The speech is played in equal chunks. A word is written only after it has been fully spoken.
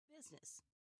business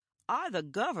or the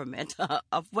government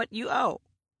of what you owe.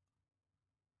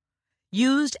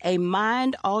 Used a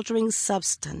mind-altering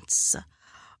substance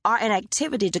or an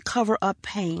activity to cover up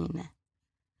pain.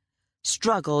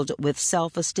 Struggled with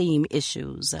self-esteem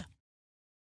issues.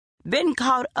 Been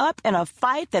caught up in a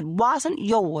fight that wasn't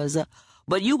yours,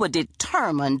 but you were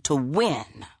determined to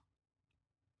win.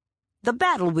 The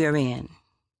battle we're in.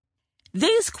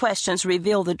 These questions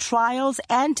reveal the trials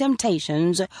and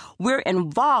temptations we're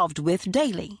involved with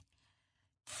daily.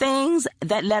 Things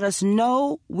that let us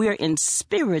know we're in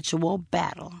spiritual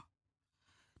battle.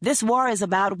 This war is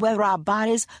about whether our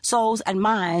bodies, souls, and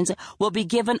minds will be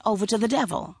given over to the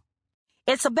devil.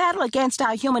 It's a battle against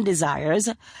our human desires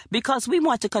because we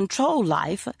want to control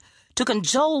life, to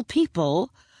cajole people,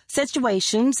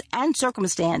 situations, and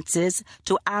circumstances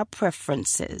to our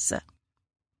preferences.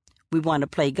 We want to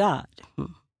play God.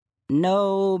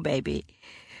 No, baby.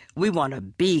 We want to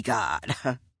be God.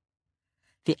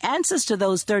 The answers to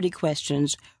those 30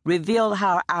 questions reveal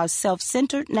how our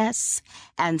self-centeredness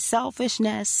and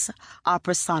selfishness are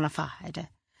personified,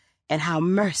 and how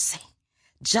mercy,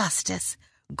 justice,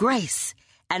 grace,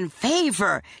 and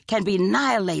favor can be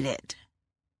annihilated.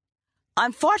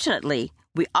 Unfortunately,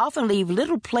 we often leave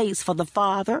little place for the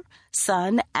Father,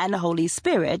 Son, and Holy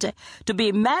Spirit to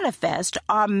be manifest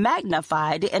or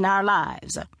magnified in our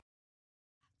lives.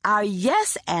 Our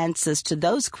yes answers to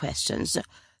those questions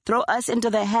throw us into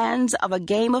the hands of a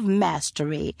game of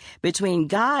mastery between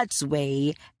God's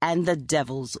way and the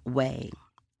devil's way.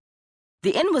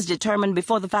 The end was determined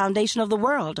before the foundation of the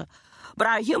world, but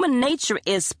our human nature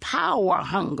is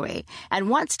power-hungry and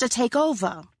wants to take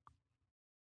over.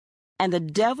 And the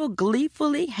devil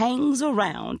gleefully hangs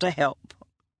around to help.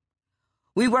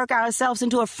 We work ourselves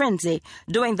into a frenzy,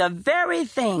 doing the very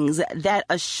things that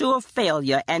assure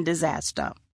failure and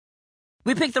disaster.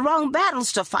 We pick the wrong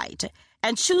battles to fight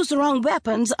and choose the wrong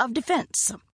weapons of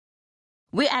defense.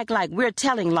 We act like we're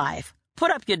telling life,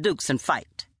 put up your dukes and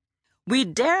fight. We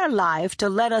dare life to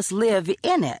let us live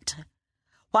in it,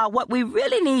 while what we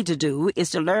really need to do is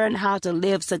to learn how to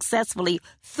live successfully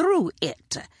through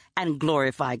it and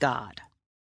glorify God.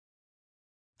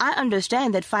 I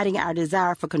understand that fighting our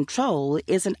desire for control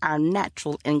isn't our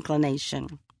natural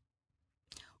inclination.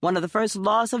 One of the first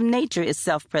laws of nature is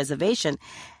self-preservation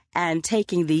and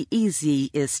taking the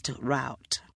easiest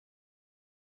route.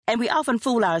 And we often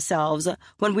fool ourselves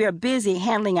when we are busy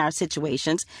handling our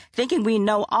situations, thinking we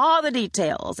know all the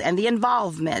details and the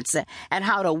involvements and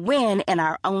how to win in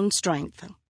our own strength.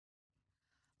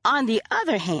 On the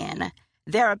other hand,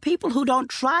 there are people who don't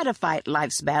try to fight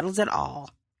life's battles at all.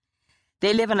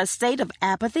 They live in a state of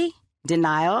apathy,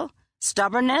 denial,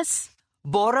 stubbornness,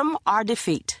 boredom, or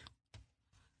defeat.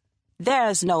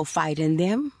 There's no fight in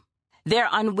them. They're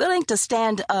unwilling to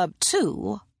stand up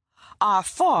to or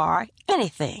for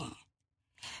anything.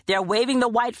 They're waving the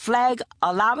white flag,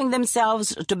 allowing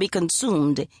themselves to be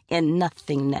consumed in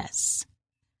nothingness.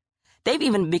 They've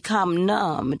even become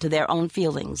numb to their own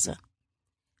feelings.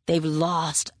 They've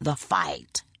lost the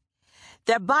fight.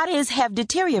 Their bodies have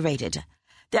deteriorated.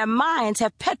 Their minds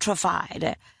have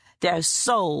petrified. Their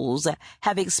souls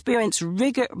have experienced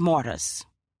rigor mortis.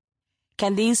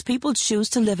 Can these people choose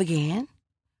to live again?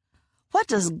 What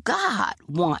does God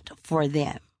want for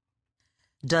them?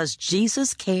 Does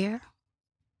Jesus care?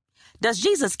 Does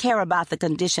Jesus care about the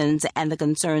conditions and the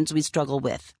concerns we struggle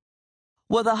with?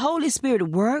 Will the Holy Spirit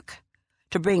work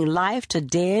to bring life to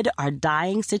dead or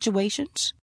dying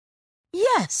situations?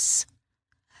 Yes.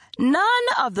 None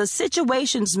of the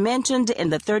situations mentioned in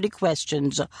the 30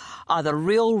 questions are the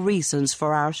real reasons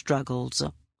for our struggles.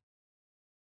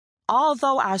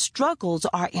 Although our struggles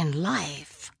are in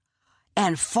life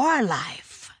and for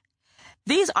life,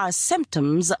 these are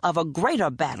symptoms of a greater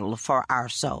battle for our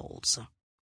souls.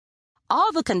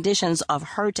 All the conditions of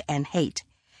hurt and hate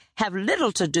have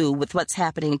little to do with what's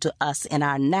happening to us in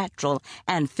our natural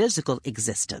and physical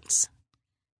existence.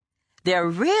 They're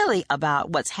really about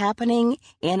what's happening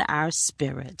in our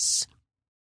spirits.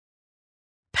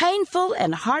 Painful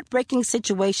and heartbreaking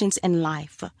situations in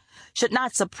life should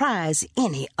not surprise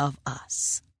any of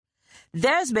us.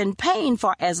 There's been pain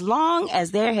for as long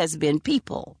as there has been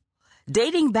people,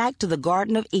 dating back to the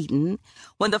Garden of Eden,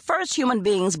 when the first human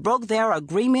beings broke their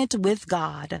agreement with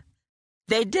God.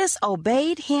 They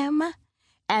disobeyed Him,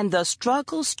 and the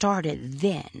struggle started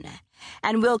then,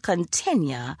 and will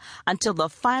continue until the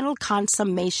final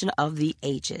consummation of the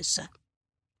ages.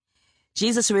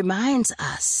 Jesus reminds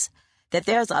us that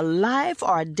there's a life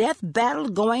or a death battle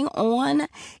going on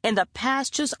in the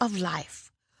pastures of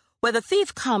life, where the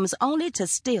thief comes only to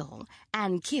steal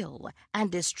and kill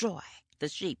and destroy the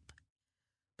sheep.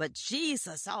 But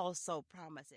Jesus also promises